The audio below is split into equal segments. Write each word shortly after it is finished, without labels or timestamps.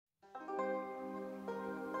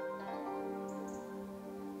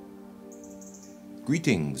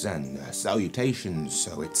Greetings and salutations.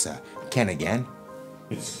 So it's Ken again.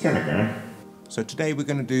 It's Ken again. So today we're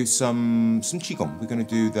going to do some Qigong. We're going to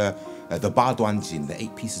do the Baduanjin, the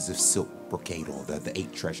 8 pieces of silk brocade, or the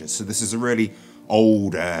 8 treasures. So this is a really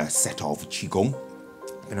old set of Qigong.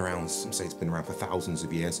 Been around, some say it's been around for thousands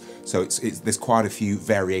of years. So there's quite a few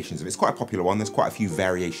variations of it. It's quite a popular one. There's quite a few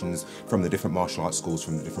variations from the different martial arts schools,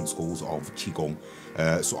 from the different schools of Qigong.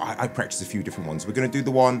 So I practice a few different ones. We're going to do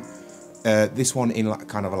the one. This one in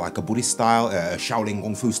kind of like a Buddhist style, Shaolin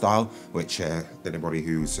Kung Fu style, which anybody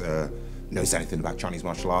who's knows anything about Chinese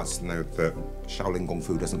martial arts know that Shaolin Kung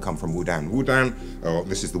Fu doesn't come from Wudan. Wudan, oh,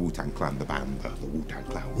 this is the Wu-Tang Clan, the band, the Wu-Tang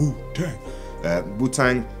Clan. Wu-Tang.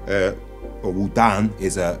 Wu-Tang, or Wudan,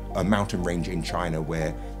 is a mountain range in China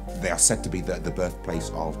where they are said to be the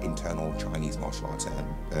birthplace of internal Chinese martial arts,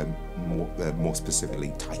 more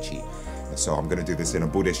specifically Tai Chi. So I'm going to do this in a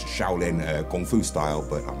Buddhist Shaolin Kung Fu style,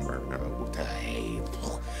 but I'm wearing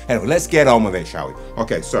anyway, let's get on with it, shall we?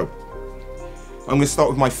 Okay, so I'm going to start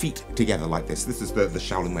with my feet together like this. This is the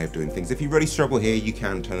Shaolin way of doing things. If you really struggle here, you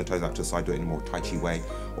can turn the toes out to the side, do it in a more Tai Chi way.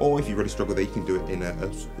 Or if you really struggle there, you can do it in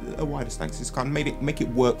a wider stance. It's kind of make it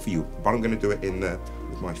work for you. But I'm going to do it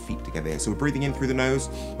with my feet together here. So we're breathing in through the nose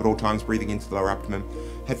at all times, breathing into the lower abdomen.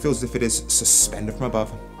 Head feels as if it is suspended from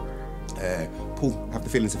above. Have the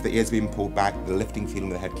feelings of the ears being pulled back, the lifting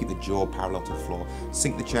feeling of the head, keep the jaw parallel to the floor,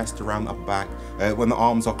 sink the chest around the upper back. When the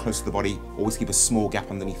arms are close to the body, always keep a small gap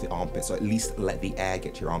underneath the armpits, so at least let the air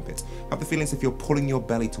get to your armpits. Have the feelings if you're pulling your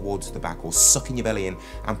belly towards the back or sucking your belly in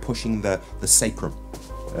and pushing the sacrum,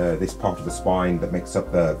 this part of the spine that makes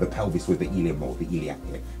up the pelvis with the ilium or the iliac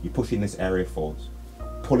here. You're pushing this area forwards,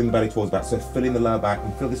 pulling the belly towards the back, so filling the lower back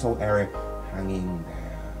and feel this whole area hanging down.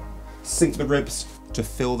 Sink the ribs to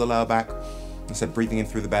fill the lower back. Instead, breathing in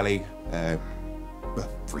through the belly,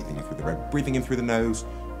 breathing in through the nose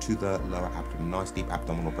to the lower abdomen. Nice deep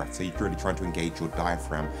abdominal breath. So you're really trying to engage your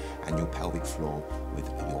diaphragm and your pelvic floor with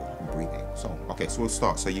your breathing. So, okay, so we'll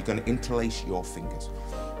start. So you're going to interlace your fingers.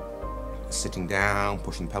 Sitting down,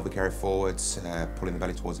 pushing the pelvic area forwards, pulling the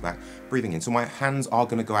belly towards the back, breathing in. So my hands are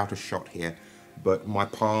going to go out a shot here, but my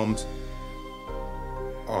palms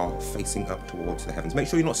are facing up towards the heavens. Make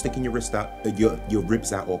sure you're not sticking your wrist out, your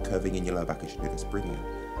ribs out, or curving in your lower back as you do this. Breathing in,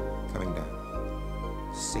 coming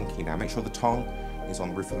down, sinking down. Make sure the tongue is on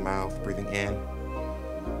the roof of the mouth. Breathing in,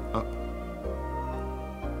 up,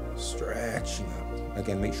 stretching up.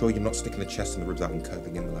 Again, make sure you're not sticking the chest and the ribs out and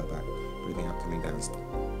curving in the lower back. Breathing out, coming down.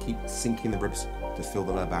 Keep sinking the ribs to fill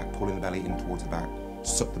the lower back, pulling the belly in towards the back.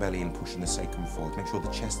 Suck the belly in, pushing the sacrum forward. Make sure the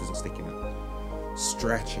chest isn't sticking out.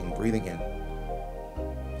 Stretching, breathing in.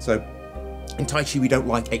 So, in Tai Chi we don't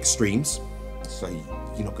like extremes, so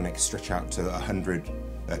you're not going to stretch out to 100%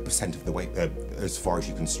 of the weight as far as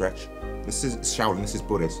you can stretch. This is Shaolin, this is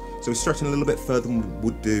Buddhist, so we're stretching a little bit further than we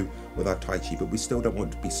would do with our Tai Chi, but we still don't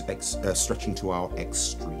want to be stretching to our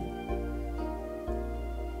extreme.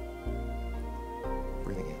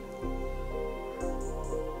 Breathing in.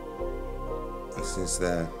 This is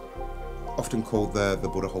often called the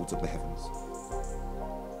Buddha holds up the heavens.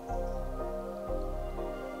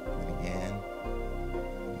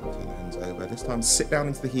 Over. This time, sit down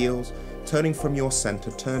into the heels, turning from your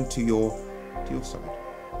center, turn to your side.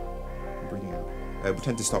 Breathing out. We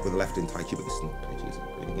tend to start with the left in Tai Chi, but this is not Tai Chi, is it?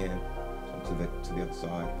 Breathing in, to the other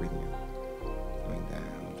side, breathing out, going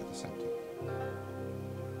down to the center.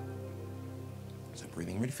 So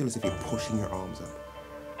breathing, really feel as if you're pushing your arms up.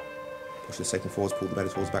 Push the sacrum forwards, pull the belly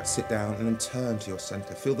towards the back, sit down, and then turn to your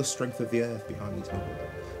center. Feel the strength of the earth behind these movements.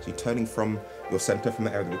 So you're turning from your center, from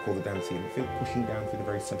the area that we call the dancing, and feel pushing down through the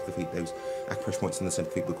very center of the feet. Those acupressure points in the center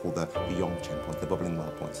of the feet we call the Yongchen point, the bubbling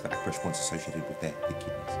well points, the acupressure points associated with the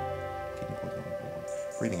kidneys. Kidney point number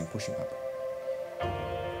 1. Breathing in, pushing up.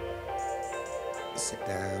 Sit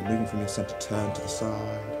down, moving from your center, turn to the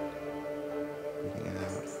side. Breathing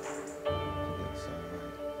out.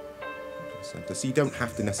 Center. So you don't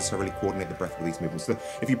have to necessarily coordinate the breath with these movements. So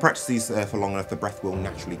if you practice these for long enough, the breath will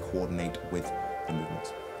naturally coordinate with the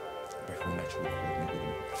movements. The breath will naturally coordinate with the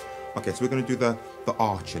movements. Okay, so we're going to do the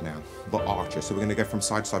archer now. The archer. So we're going to go from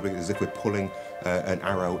side to side as if we're pulling an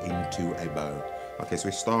arrow into a bow. Okay, so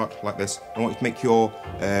we start like this. I want you to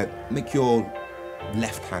make your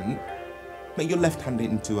left hand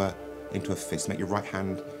into a fist. Make your right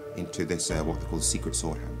hand into this what they call the secret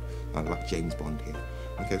sword hand, like James Bond here.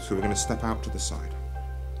 Okay, so we're going to step out to the side.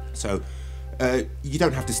 So you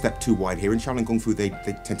don't have to step too wide here. In Shaolin Kung Fu, they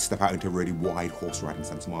tend to step out into a really wide horse riding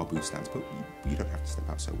stance, marabou stance, but you don't have to step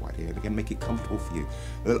out so wide here. And again, make it comfortable for you.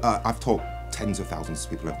 I've taught tens of thousands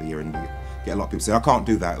of people over the year, and you get a lot of people say, I can't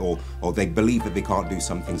do that, or they believe that they can't do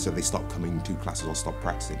something, so they stop coming to classes or stop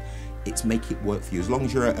practicing. it's make it work for you. As long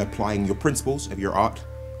as you're applying your principles of your art,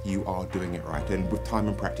 you are doing it right. And with time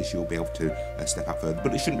and practice, you'll be able to step out further.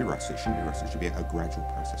 But it shouldn't be rushed. It shouldn't be rushed. It should be a gradual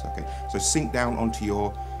process. Okay. So sink down onto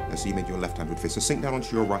your. So you made your left-handed fist. So sink down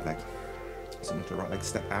onto your right leg. Sink onto your right leg.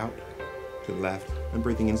 Step out to the left and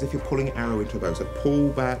breathing in as if you're pulling an arrow into a bow. So pull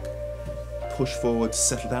back, push forward,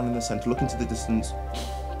 settle down in the center, look into the distance.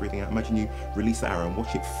 Breathing out. Imagine you release the arrow and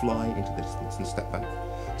watch it fly into the distance and step back.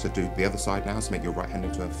 So do the other side now. So make your right hand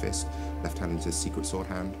into a fist, left hand into a secret sword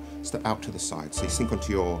hand. Step out to the side. So you sink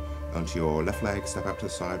onto your left leg, step out to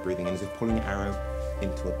the side, breathing in as if pulling an arrow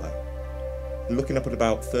into a bow. Looking up at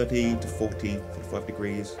about 30 to 40, 45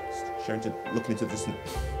 degrees, looking into the distance.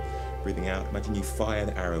 Breathing out. Imagine you fire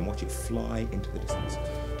the arrow and watch it fly into the distance.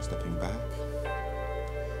 Stepping back.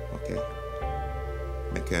 Okay.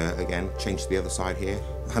 Make again, change to the other side here.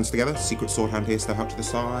 Hands together, secret sword hand here, step out to the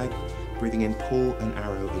side. Breathing in, pull an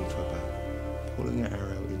arrow into a bow. Pulling an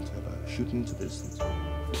arrow into a bow, shooting into the distance.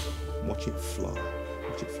 Watch it fly.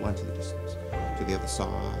 Watch it fly into the distance. To the other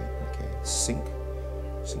side, okay. Sink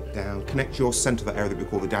down. Connect your center, that area that we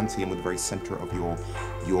call the dantian, with the very center of your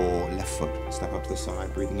left foot. Step out to the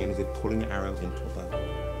side, breathing in as if pulling an arrow into a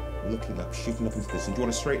bow. Looking up, shooting up into the distance. You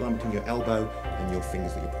want a straight line between your elbow and your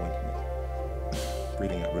fingers that you're pointing at.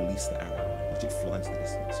 Breathing out, release the arrow. Watch it fly into the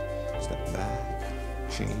distance. Step back,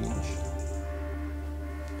 change.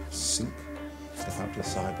 Sink. Step out to the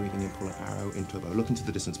side, breathing in, pull an arrow into a bow. Look into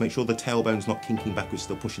the distance. Make sure the tailbone's not kinking backwards,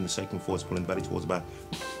 still pushing the sacrum forwards, pulling the belly towards the back.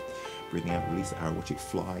 Breathing out, release the arrow, watch it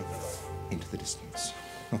fly into the distance.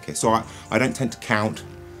 Okay, so I don't tend to count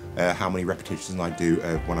how many repetitions I do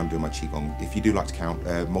when I'm doing my Qigong. If you do like to count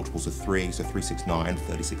multiples of 3, so 3, 6, 9,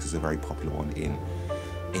 36 is a very popular one in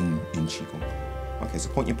Qigong. Okay, so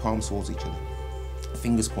point your palms towards each other.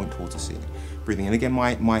 Fingers point towards the ceiling. Breathing in. Again,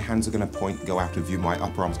 my hands are going to go out of view. My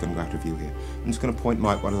upper arm's going to go out of view here. I'm just going to point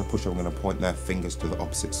when I push up, I'm going to point their fingers to the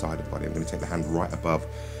opposite side of the body. I'm going to take the hand right above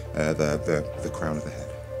the crown of the head.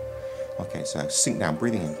 Okay, so sink down,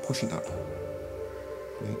 breathing in, pushing up.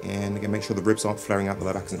 Breathing in. Again, make sure the ribs aren't flaring out, the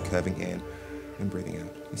lower back isn't curving in. And breathing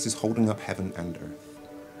out. This is holding up heaven and earth.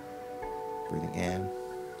 Breathing in.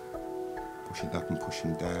 Pushing up and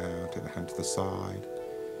pushing down. Take the hand to the side.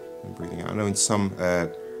 And breathing out. I know in some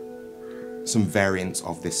variants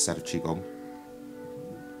of this set of Qigong,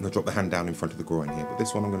 I'm going to drop the hand down in front of the groin here, but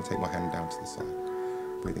this one I'm going to take my hand down to the side.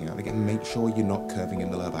 Breathing out. Again, make sure you're not curving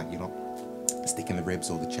in the lower back. You're not sticking the ribs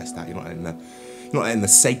or the chest out. You're not letting the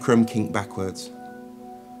sacrum kink backwards.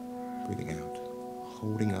 Breathing out.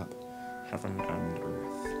 Holding up heaven and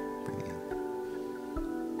earth. Breathing out.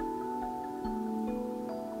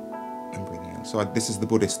 And breathing out. So this is the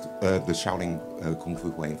Buddhist, the Shaolin Kung Fu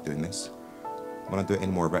way of doing this. When I do it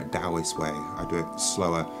in more of a Taoist way, I do it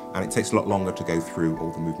slower, and it takes a lot longer to go through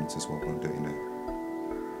all the movements as well when I'm doing it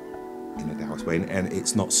in a Taoist way. And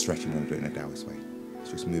it's not stretching when I'm doing it in a Taoist way. It's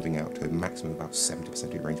just moving out to a maximum of about 70%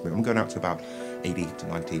 of your range of movement. I'm going out to about 80 to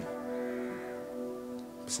 90%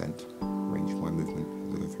 range of my movement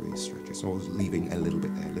as I go through these stretches. So I was leaving a little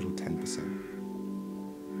bit there, a little 10%.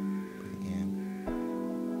 Breathing in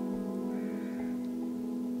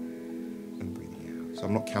and breathing out. So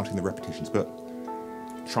I'm not counting the repetitions, but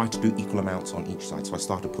try to do equal amounts on each side. So I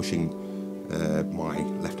started pushing my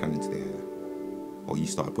left hand into the air, or you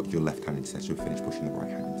started putting your left hand into the air, so you finish pushing the right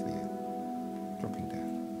hand into the air. Dropping down.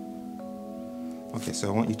 Okay, so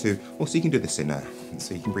I want you to, so you can do this in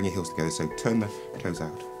so you can bring your heels together, so turn the toes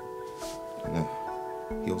out. Turn the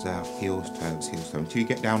heels out, heels, toes, until you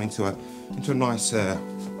get down into a nice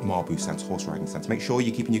marbu stance, horse riding stance. Make sure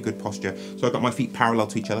you're keeping your good posture. So I've got my feet parallel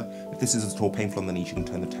to each other. If this is at all painful on the knees, you can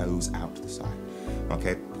turn the toes out to the side.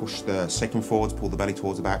 Okay, push the sacrum forwards, pull the belly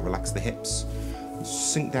towards the back, relax the hips.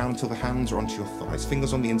 Sink down until the hands are onto your thighs.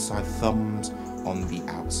 Fingers on the inside, thumbs on the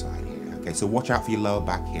outside here. Okay, so watch out for your lower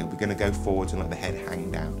back here. We're going to go forwards and let the head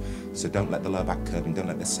hang down. So don't let the lower back curve and don't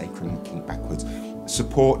let the sacrum kink backwards.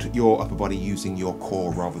 Support your upper body using your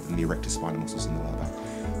core rather than the erector spinal muscles in the lower back.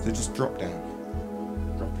 So just drop down.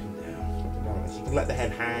 Dropping down. So you can let the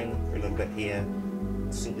head hang for a little bit here.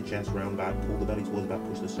 Sink the chest round back, pull the belly towards the back,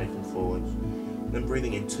 push the sacrum forwards. And then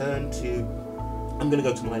breathing in, turn to, I'm going to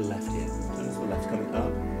go to my left here. Turn to the left, coming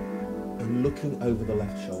up and looking over the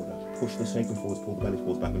left shoulder. Push the sacrum forwards, pull the belly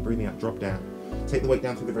towards back, then breathing out, drop down. Take the weight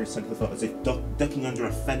down to the very center of the foot, as if ducking under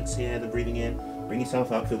a fence here, then breathing in. Bring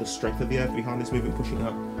yourself up, feel the strength of the earth behind this movement, pushing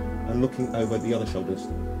up and looking over the other shoulders.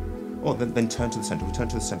 Or then turn to the center. Return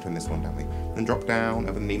to the center in this one, don't we? Then drop down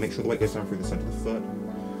over the knee, make sure the weight goes down through the center of the foot.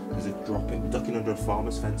 As if dropping, ducking under a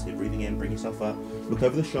farmer's fence here, breathing in, bring yourself up, look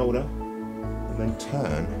over the shoulder, and then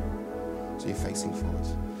turn so you're facing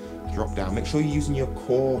forwards. Drop down, make sure you're using your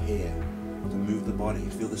core here. to move the body.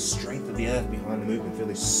 Feel the strength of the earth behind the movement. Feel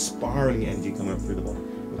this spiraling energy coming up through the body.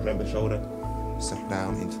 Looking over the shoulder, settle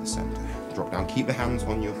down into the center. Drop down, keep the hands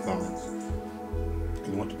on your thighs. And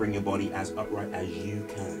you want to bring your body as upright as you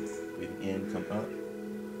can. Breathing in, come up,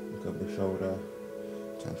 look over the shoulder,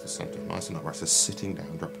 turn to the center, nice and upright. So sitting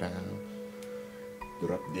down, drop down,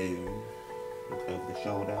 drop down, look over the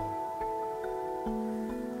shoulder,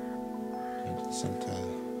 into the center,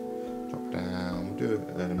 drop down. We'll do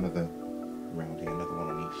another round here, another one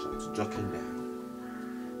on each side. So ducking down.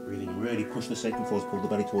 Breathing, really push the sacrum forwards, pull the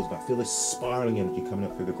belly towards the back. Feel this spiraling energy coming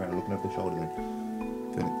up through the ground, looking over the shoulder then.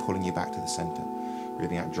 Feel it pulling you back to the center.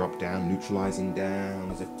 Breathing out, drop down, neutralizing down,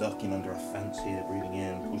 as if ducking under a fence here. Breathing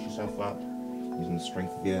in, push yourself up, using the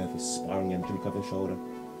strength of the earth, this spiraling energy, look over the shoulder.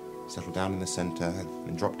 Settle down in the center,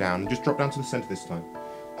 and drop down. Just drop down to the center this time.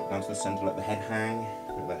 Drop down to the center, let the head hang,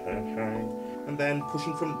 let the head hang. And then push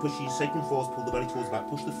your sacrum forwards, pull the belly towards the back,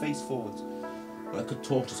 push the face forwards. Like a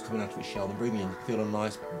tortoise coming out of its shell, and breathing in, feel a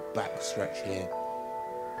nice back stretch here.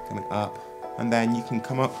 Coming up, and then you can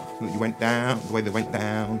come up, you went down, the way they went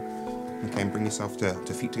down. Okay, and bring yourself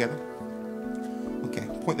to feet together. Okay,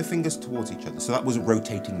 point the fingers towards each other. So that was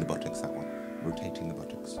rotating the buttocks, that one. Rotating the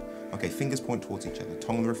buttocks. Okay, fingers point towards each other.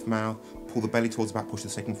 Tongue on the roof of the mouth, pull the belly towards the back, push the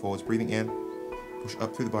sacrum forwards, breathing in. Push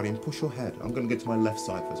up through the body and push your head. I'm going to go to my left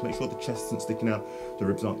side first. Make sure the chest isn't sticking out, the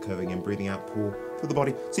ribs aren't curving in. Breathing out, pull through the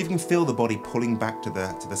body. See if you can feel the body pulling back to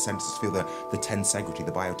the centers. Feel the tensegrity,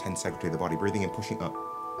 the bio-tensegrity of the body. Breathing in, pushing up.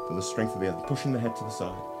 Feel the strength of the earth. Pushing the head to the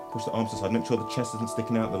side. Push the arms to the side. Make sure the chest isn't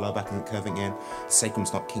sticking out, the lower back isn't curving in.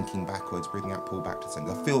 Sacrum's not kinking backwards. Breathing out, pull back to the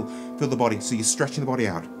center. Feel the body. So you're stretching the body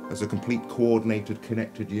out as a complete, coordinated,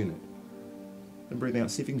 connected unit. And breathing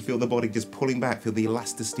out, see if you can feel the body just pulling back. Feel the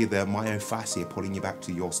elasticity of the myofascia pulling you back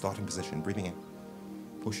to your starting position. Breathing in,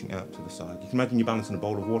 pushing out to the side. You can imagine you're balancing a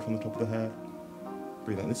bowl of water on the top of the head.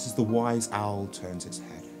 Breathe out. This is the wise owl turns its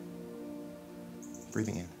head.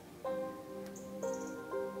 Breathing in.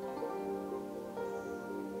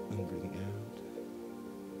 And breathing out.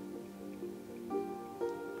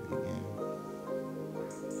 Breathing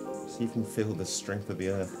in. See if you can feel the strength of the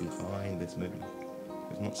earth behind this movement.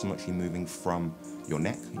 It's not so much you moving from your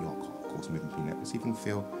neck, you're of course moving from your neck, but see if you can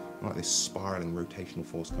feel like this spiraling rotational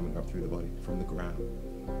force coming up through the body from the ground,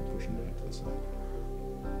 and pushing the head to the side.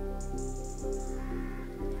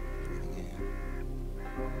 Breathing in.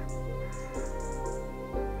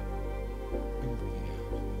 And breathing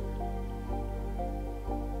out.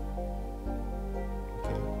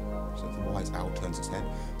 Okay, so the wise owl turns its head.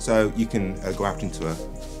 So you can go out into a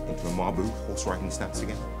Mabu, horse riding stance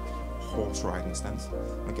again. Horse riding stance.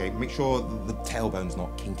 Okay, make sure the tailbone's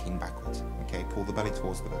not kinking backwards. Okay, pull the belly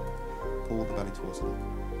towards the back. Pull the belly towards the back.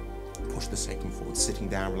 Push the sacrum forward. Sitting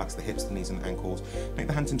down, relax the hips, the knees, and the ankles. Make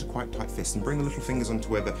the hands into quite tight fists and bring the little fingers onto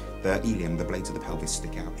where the ilium, the blades of the pelvis,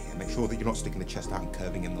 stick out here. Make sure that you're not sticking the chest out and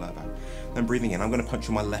curving in the lower back. Then breathing in, I'm going to punch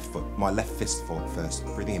on my left foot, my left fist first.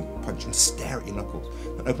 Breathing in, punch and stare at your knuckles.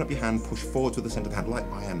 Then open up your hand, push forwards with the center of the hand,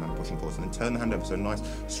 like Iron Man pushing forwards, and then turn the hand over, so nice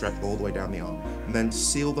stretch all the way down the arm. And then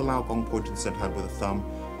seal the Lao Gong point to the center hand with a thumb,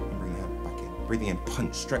 and bring the hand back in. Breathing in,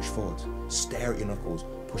 punch, stretch forwards, stare at your knuckles.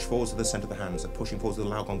 Push forwards to the center of the hand, so pushing forwards to the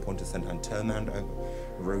Lao Gong point to the center hand, turn the hand over,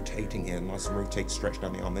 rotating here, nice and rotate, stretch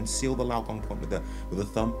down the arm, then seal the Lao Gong point with the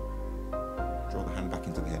thumb, draw the hand back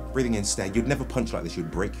into the hip. Breathing in, stare. You'd never punch like this, you'd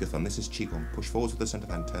break your thumb. This is Qigong. Push forwards to the center of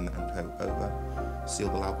the hand, turn the hand over, seal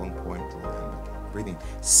the Lao Gong point, draw the hand back in. Breathing,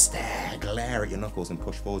 stare, glare at your knuckles and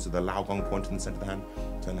push forwards to the Lao Gong point in the center of the hand,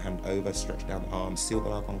 turn the hand over, stretch down the arm, seal the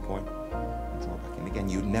Lao Gong point, and draw back in. Again,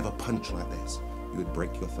 you would never punch like this, you would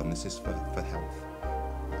break your thumb. This is for health.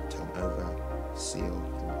 Turn over, seal,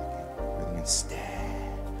 draw back in. Breathing in,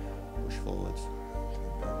 stare, push forwards,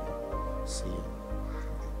 turn over, seal.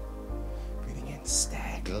 Breathing in,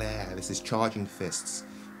 stare, glare. This is charging fists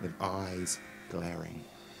with eyes glaring.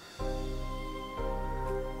 Push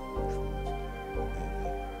forwards,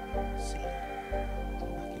 over, seal, draw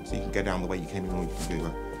back in. So you can go down the way you came in, or you can do a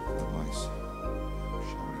nice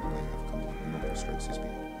shoulder way of coming in, multiple strokes is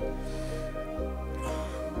being.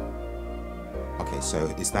 Okay, so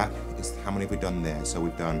is how many have we done there? So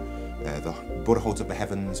we've done the Buddha holds up the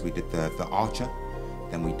heavens, we did the archer,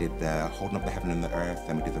 then we did the holding up the heaven and the earth,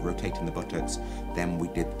 then we did the rotating the buttocks, then we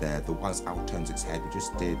did the wise owl turns its head, we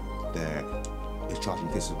just did the charging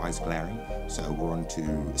fists with eyes glaring. So we're on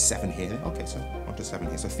to 7 here. Okay, so on to 7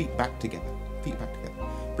 here. So feet back together, feet back together.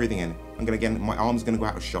 Breathing in. I'm gonna again, my arm's gonna go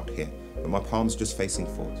out of shot here, but my palms just facing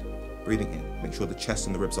forward. Breathing in, make sure the chest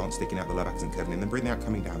and the ribs aren't sticking out, the lower back isn't curving in. Then breathing out,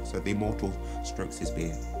 coming down, so the immortal strokes his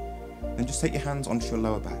beard. Then just take your hands onto your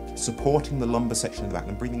lower back, supporting the lumbar section of the back.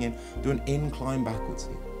 And breathing in, do an incline backwards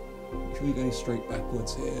here. Make sure you're going straight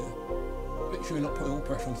backwards here. Make sure you're not putting all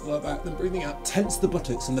pressure onto the lower back. Then breathing out, tense the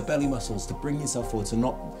buttocks and the belly muscles to bring yourself forward. So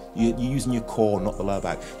not you're using your core, not the lower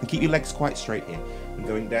back. And keep your legs quite straight here. And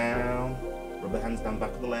going down, rub the hands down the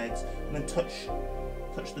back of the legs, and then touch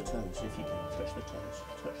the toes if you can. Touch the toes.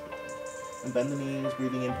 Touch the toes. And bend the knees.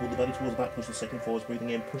 Breathing in, pull the belly towards the back. Push the second forwards. Breathing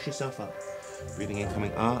in, push yourself up. Breathing in,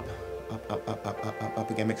 coming up. Up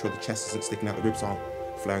again. Make sure the chest isn't sticking out, the ribs aren't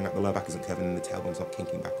flaring out, the lower back isn't curving, and the tailbone's not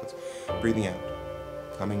kinking backwards. Breathing out,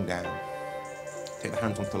 coming down. Take the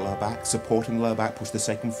hands onto the lower back, supporting the lower back, push the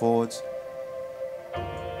sacrum forwards.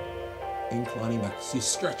 Inclining back, so you're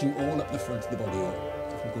stretching all up the front of the body, or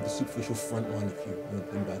often called the superficial front line if you want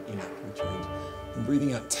to think about trained. And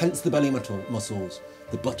breathing out, tense the belly muscles,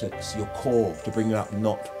 the buttocks, your core to bring you up,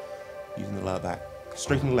 not using the lower back.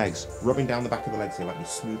 Straighten the legs, rubbing down the back of the legs here, like you're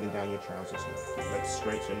smoothing down your trousers here. Keep the legs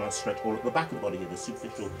straight, so a nice stretch all at the back of the body here, the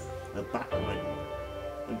superficial, the back line.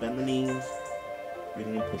 And bend the knees,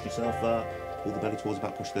 breathing in, push yourself up, pull the belly towards the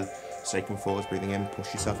back, push the sacrum forwards, breathing in,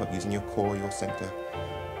 push yourself up using your core, your center.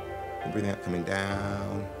 And breathing out, coming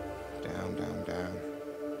down, down.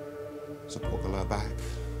 Support the lower back.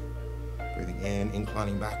 Breathing in,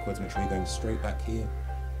 inclining backwards, make sure you're going straight back here.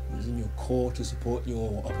 Using your core to support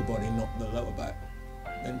your upper body, not the lower back.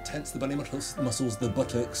 Then tense the belly muscles, the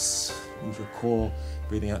buttocks. Use your core.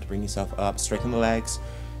 Breathing out to bring yourself up. Straighten the legs.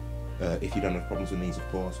 If you don't have problems with knees, of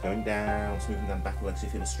course. Going down, smoothing down the back of the legs. If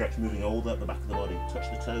you feel a stretch, moving all up the back of the body. Touch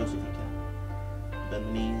the toes if you can. Bend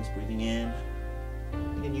the knees, breathing in.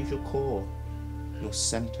 Again, use your core, your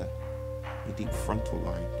center, your deep frontal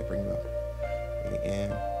line to bring you up. Breathing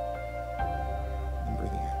in and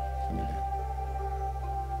breathing out. Coming down.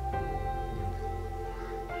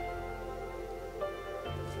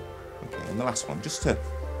 And the last one, just to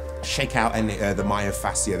shake out any the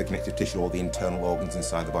myofascia, the connective tissue, all the internal organs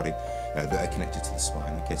inside the body that are connected to the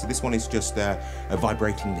spine. Okay, so this one is just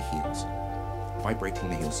vibrating the heels. Vibrating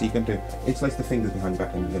the heels. So you're going to interlace the fingers behind your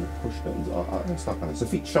back and you're going to push them. Start like this. So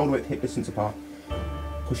feet shoulder width, hip distance apart.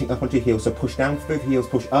 Pushing up onto your heels. So push down through the heels,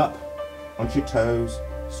 push up onto your toes,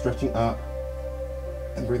 stretching up,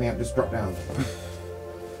 and breathing out. Just drop down.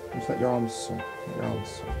 Just let your arms swing. Let your arms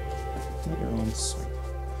swing. Let your arms swing.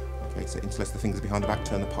 Okay, so interlace the fingers behind the back,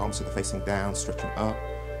 turn the palms so they're facing down, stretching up,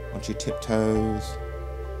 onto your tiptoes,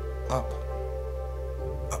 up,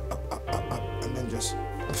 and then just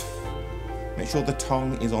make sure the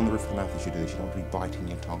tongue is on the roof of the mouth as you do this. You don't want to be biting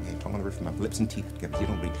your tongue here, tongue on the roof of the mouth, lips and teeth together, so you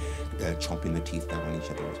don't want to be chomping the teeth down on each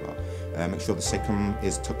other as well. Make sure the sacrum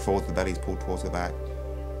is tucked forward, the belly is pulled towards the back.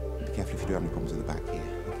 Be careful if you do have any problems with the back here.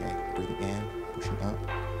 Okay, breathing in, pushing up,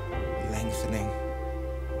 lengthening,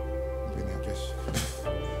 breathing out,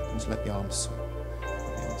 just let the arms swing.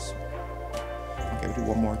 Let the arms swing. Okay, we'll do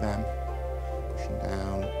one more of them. Pushing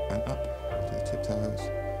down and up to the tiptoes.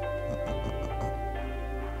 Up.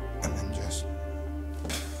 And then just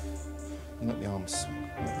let the arms swing.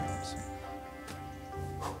 Let the arms swing.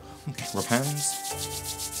 Okay, rub hands.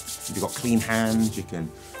 If you've got clean hands, you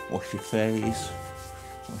can wash your face.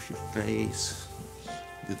 Wash your face.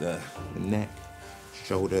 Do the neck,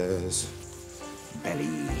 shoulders,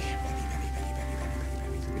 belly.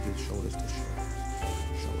 Shoulders to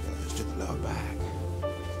shoulders to the lower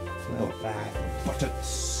back,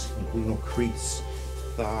 buttocks, inguinal crease,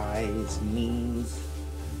 thighs, knees,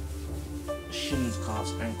 shins,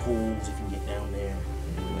 calves, ankles. If you can get down there,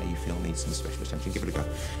 where you feel needs some special attention, give it a go.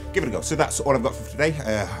 Give it a go. So that's all I've got for today.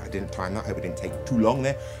 I didn't time that. I hope it didn't take too long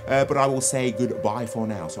there. But I will say goodbye for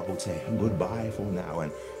now. So I will say goodbye for now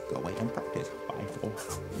and go away and practice. Bye for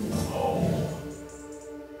now.